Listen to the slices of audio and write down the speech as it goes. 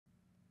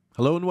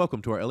Hello and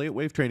welcome to our Elliott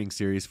Wave Training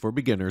Series for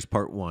Beginners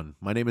Part 1.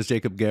 My name is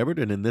Jacob Gabbard,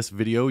 and in this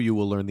video you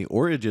will learn the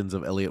origins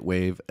of Elliott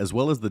Wave as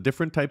well as the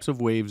different types of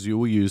waves you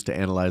will use to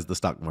analyze the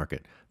stock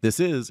market. This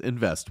is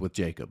Invest with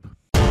Jacob.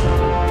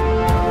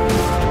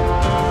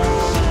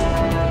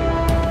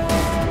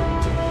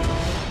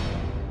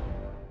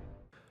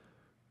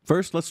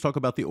 First, let's talk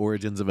about the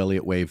origins of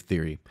Elliott Wave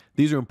Theory.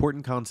 These are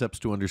important concepts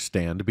to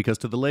understand because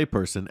to the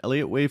layperson,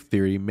 Elliott Wave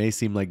Theory may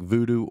seem like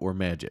voodoo or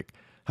magic.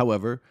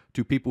 However,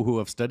 to people who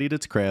have studied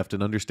its craft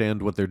and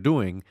understand what they're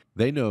doing,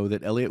 they know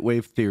that Elliott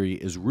Wave Theory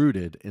is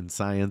rooted in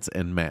science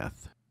and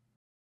math.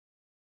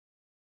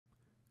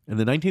 In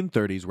the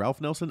 1930s,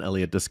 Ralph Nelson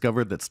Elliott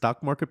discovered that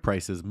stock market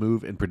prices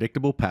move in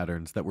predictable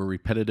patterns that were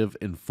repetitive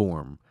in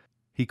form.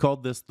 He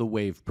called this the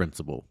wave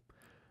principle.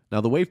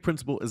 Now, the wave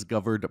principle is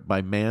governed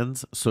by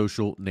man's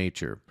social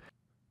nature,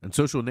 and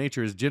social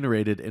nature is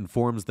generated in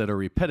forms that are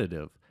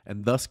repetitive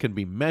and thus can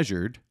be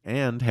measured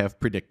and have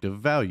predictive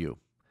value.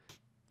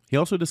 He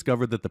also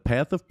discovered that the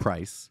path of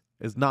price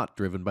is not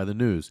driven by the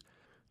news.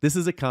 This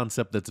is a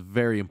concept that's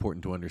very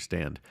important to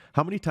understand.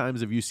 How many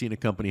times have you seen a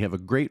company have a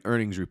great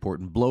earnings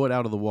report and blow it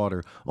out of the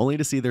water only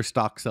to see their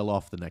stock sell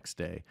off the next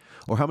day?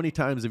 Or how many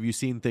times have you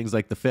seen things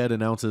like the Fed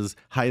announces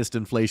highest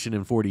inflation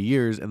in 40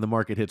 years and the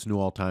market hits new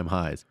all-time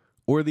highs?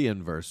 Or the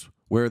inverse,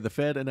 where the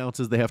Fed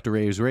announces they have to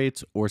raise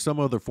rates or some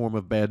other form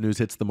of bad news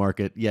hits the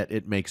market, yet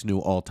it makes new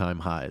all-time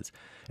highs.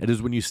 It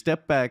is when you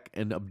step back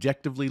and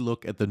objectively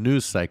look at the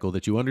news cycle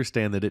that you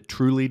understand that it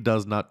truly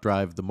does not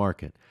drive the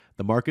market.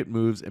 The market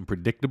moves in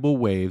predictable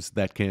waves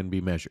that can be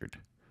measured.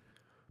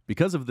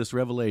 Because of this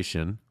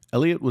revelation,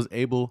 Elliott was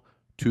able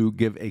to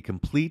give a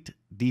complete,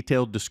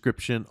 detailed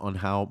description on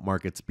how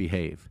markets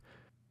behave.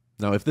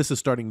 Now, if this is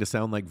starting to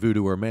sound like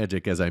voodoo or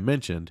magic, as I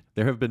mentioned,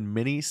 there have been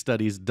many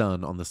studies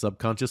done on the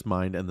subconscious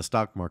mind and the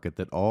stock market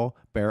that all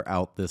bear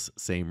out this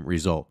same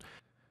result.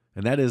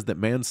 And that is that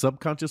man's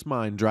subconscious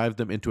mind drives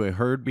them into a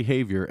herd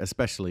behavior,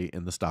 especially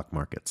in the stock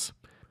markets.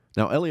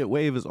 Now, Elliott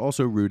Wave is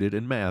also rooted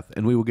in math,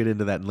 and we will get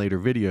into that in later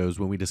videos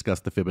when we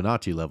discuss the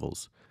Fibonacci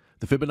levels.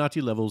 The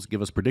Fibonacci levels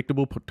give us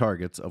predictable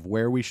targets of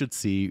where we should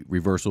see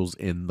reversals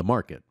in the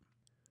market.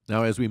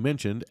 Now, as we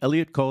mentioned,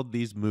 Elliott called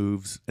these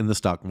moves in the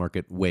stock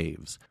market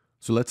waves.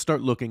 So let's start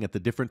looking at the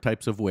different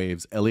types of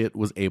waves Elliott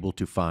was able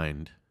to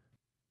find.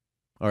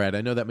 All right,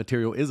 I know that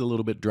material is a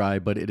little bit dry,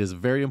 but it is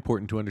very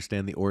important to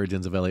understand the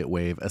origins of Elliott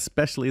Wave,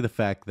 especially the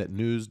fact that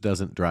news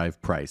doesn't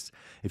drive price.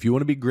 If you want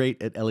to be great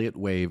at Elliott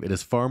Wave, it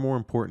is far more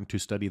important to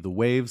study the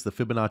waves, the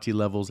Fibonacci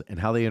levels,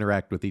 and how they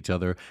interact with each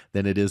other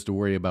than it is to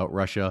worry about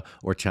Russia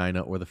or China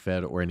or the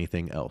Fed or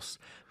anything else.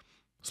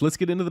 So let's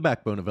get into the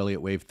backbone of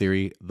Elliott Wave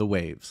Theory, the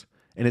waves.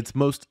 In its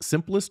most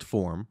simplest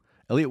form,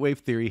 Elliott Wave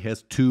Theory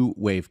has two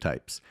wave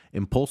types,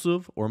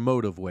 impulsive or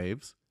motive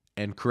waves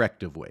and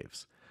corrective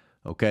waves.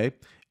 Okay?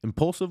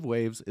 Impulsive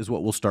waves is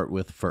what we'll start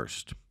with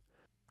first.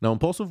 Now,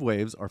 impulsive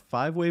waves are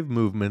five-wave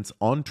movements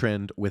on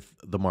trend with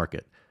the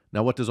market.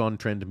 Now, what does on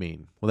trend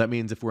mean? Well, that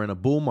means if we're in a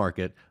bull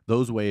market,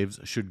 those waves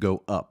should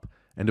go up.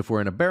 And if we're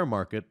in a bear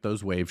market,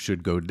 those waves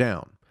should go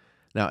down.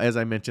 Now, as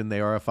I mentioned,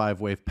 they are a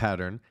five-wave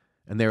pattern,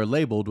 and they are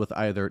labeled with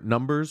either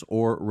numbers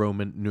or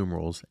Roman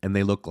numerals, and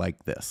they look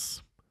like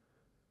this.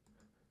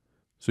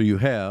 So you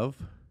have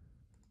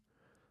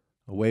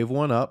a wave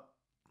 1 up,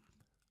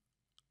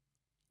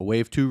 a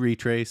wave 2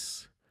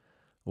 retrace,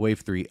 a wave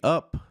 3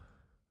 up,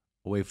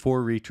 a wave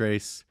 4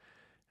 retrace,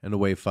 and a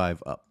wave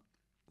 5 up.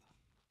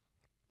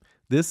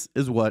 This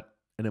is what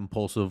an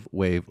impulsive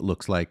wave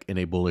looks like in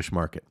a bullish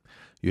market.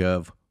 You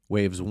have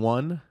waves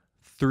 1,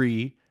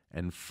 3,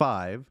 and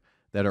 5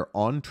 that are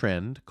on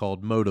trend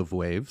called motive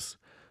waves.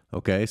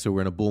 Okay, so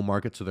we're in a bull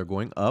market, so they're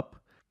going up.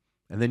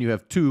 And then you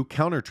have two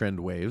counter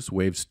trend waves,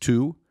 waves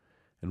 2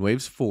 and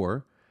waves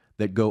 4,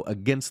 that go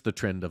against the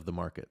trend of the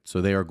market.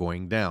 So they are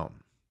going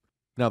down.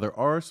 Now, there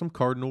are some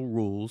cardinal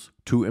rules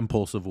to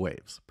impulsive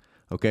waves.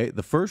 Okay,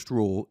 the first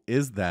rule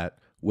is that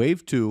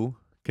wave 2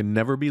 can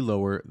never be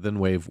lower than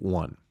wave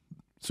 1.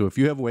 So if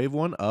you have wave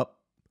 1 up,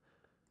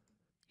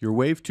 your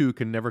wave 2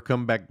 can never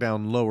come back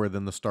down lower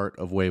than the start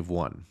of wave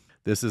 1.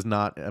 This is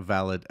not a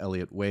valid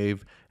Elliott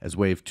wave, as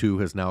wave 2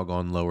 has now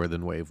gone lower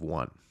than wave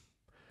 1.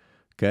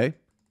 Okay?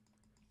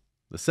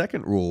 The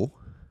second rule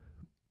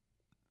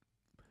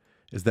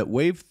is that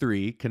wave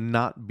 3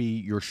 cannot be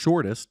your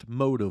shortest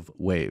motive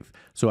wave.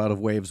 So out of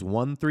waves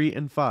 1, 3,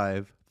 and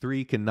 5,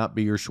 3 cannot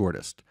be your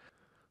shortest.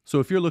 So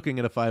if you're looking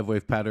at a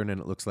five-wave pattern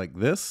and it looks like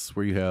this,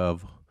 where you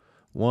have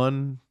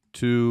 1,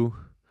 2,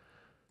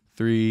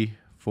 3,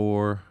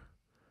 4,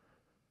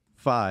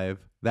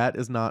 5, that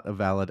is not a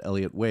valid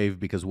Elliott wave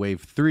because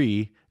wave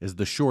 3 is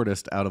the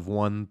shortest out of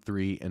 1,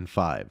 3, and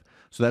 5.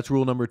 So that's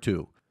rule number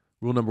 2.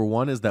 Rule number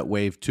 1 is that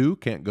wave 2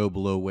 can't go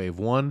below wave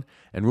 1,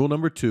 and rule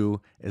number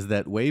 2 is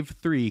that wave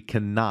 3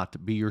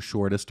 cannot be your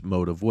shortest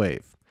motive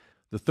wave.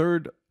 The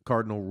third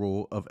cardinal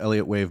rule of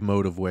Elliott wave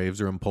motive waves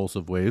or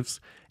impulsive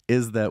waves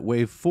is that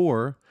wave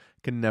 4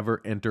 can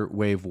never enter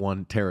wave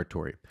 1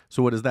 territory.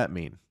 So what does that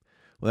mean?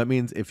 Well, that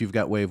means if you've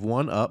got wave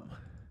 1 up,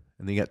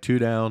 and then you got 2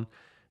 down,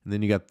 and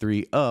then you got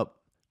 3 up,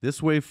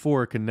 this wave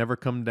 4 can never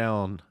come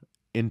down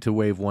into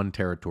wave 1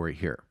 territory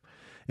here.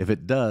 If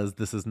it does,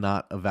 this is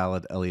not a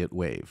valid Elliott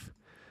wave.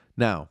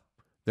 Now,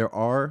 there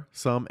are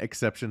some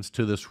exceptions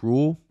to this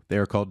rule. They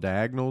are called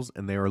diagonals,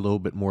 and they are a little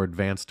bit more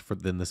advanced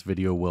than this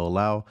video will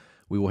allow.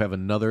 We will have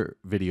another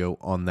video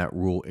on that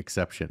rule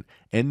exception.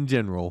 In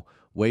general,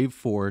 wave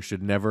 4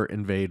 should never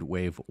invade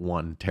wave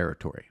 1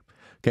 territory.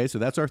 Okay, so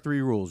that's our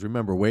 3 rules.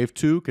 Remember, wave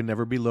 2 can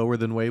never be lower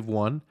than wave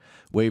 1.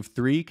 Wave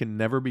 3 can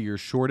never be your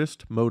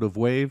shortest mode of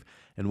wave.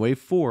 And wave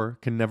 4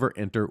 can never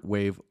enter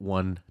wave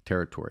 1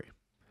 territory.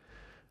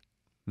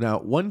 Now,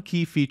 one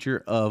key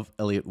feature of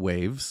Elliott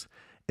waves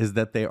is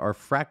that they are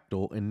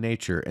fractal in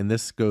nature, and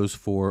this goes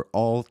for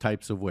all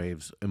types of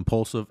waves,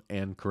 impulsive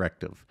and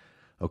corrective.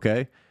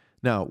 Okay?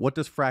 Now, what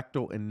does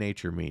fractal in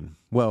nature mean?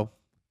 Well,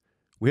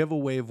 we have a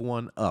wave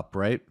 1 up,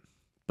 right?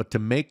 But to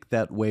make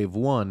that wave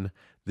 1,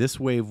 this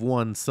wave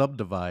 1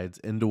 subdivides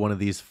into one of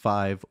these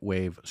 5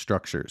 wave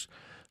structures.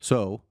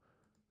 So,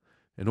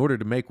 in order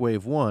to make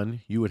wave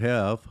 1, you would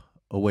have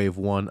a wave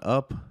 1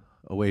 up,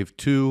 a wave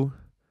 2,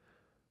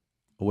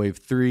 a wave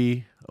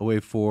 3, a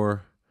wave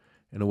 4,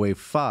 and a wave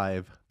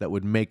 5 that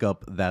would make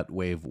up that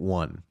wave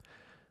 1.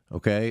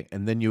 Okay?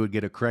 And then you would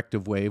get a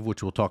corrective wave,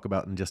 which we'll talk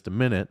about in just a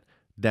minute,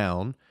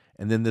 down.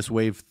 And then this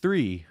wave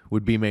 3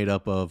 would be made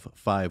up of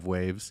 5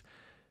 waves.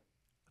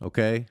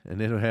 Okay? And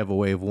then it would have a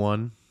wave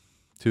 1,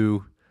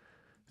 2,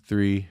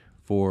 3,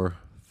 4,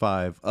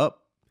 5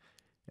 up.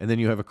 And then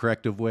you have a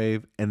corrective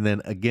wave. And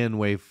then again,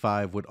 wave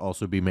 5 would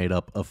also be made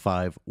up of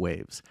 5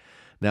 waves.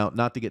 Now,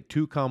 not to get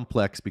too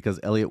complex, because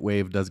Elliott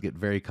wave does get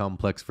very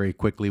complex very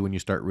quickly when you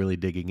start really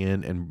digging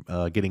in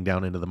and getting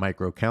down into the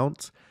micro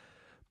counts.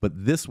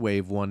 But this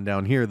wave 1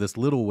 down here, this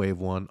little wave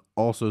 1,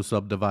 also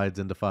subdivides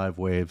into 5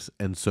 waves,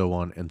 and so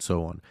on and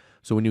so on.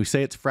 So when you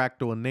say it's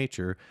fractal in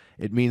nature,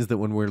 it means that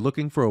when we're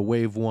looking for a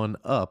wave 1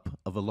 up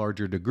of a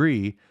larger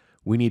degree,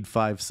 we need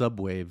 5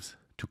 subwaves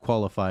to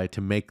qualify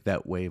to make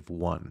that wave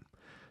 1.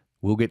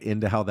 We'll get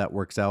into how that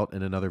works out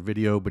in another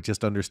video, but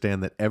just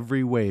understand that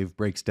every wave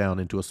breaks down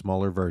into a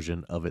smaller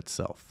version of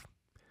itself.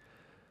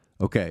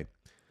 Okay,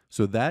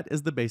 so that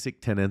is the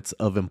basic tenets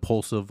of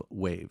impulsive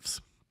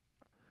waves.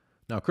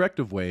 Now,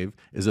 corrective wave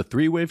is a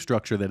 3-wave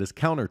structure that is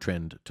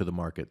counter-trend to the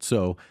market.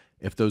 So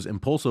if those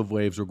impulsive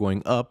waves were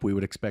going up, we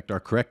would expect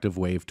our corrective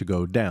wave to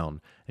go down,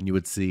 and you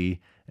would see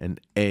an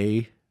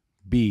A,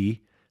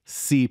 B,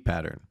 C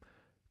pattern.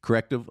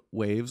 Corrective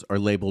waves are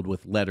labeled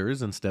with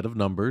letters instead of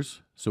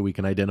numbers, so we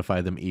can identify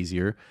them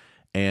easier,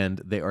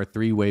 and they are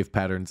 3-wave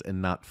patterns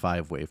and not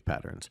 5-wave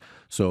patterns.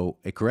 So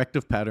a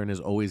corrective pattern is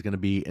always going to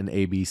be an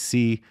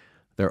ABC.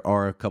 There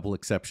are a couple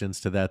exceptions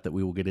to that that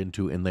we will get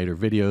into in later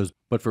videos,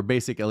 but for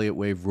basic Elliott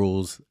wave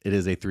rules, it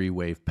is a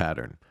 3-wave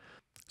pattern.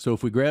 So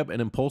if we grab an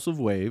impulsive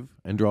wave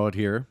and draw it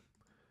here,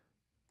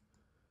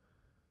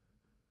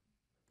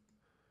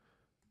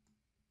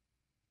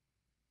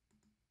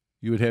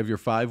 you would have your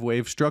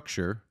 5-wave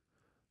structure,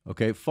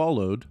 okay,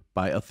 followed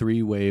by a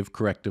 3-wave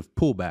corrective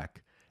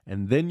pullback.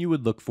 And then you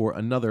would look for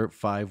another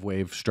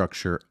 5-wave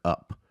structure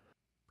up.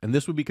 And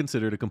this would be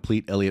considered a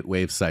complete Elliott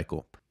wave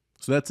cycle.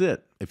 So that's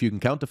it. If you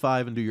can count to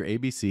 5 and do your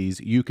ABCs,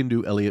 you can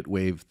do Elliott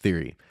wave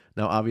theory.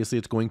 Now, obviously,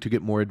 it's going to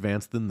get more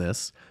advanced than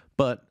this,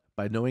 but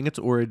by knowing its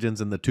origins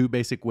and the 2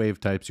 basic wave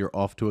types, you're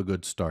off to a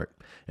good start.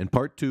 In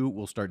part 2,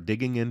 we'll start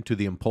digging into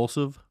the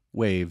impulsive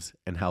waves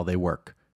and how they work.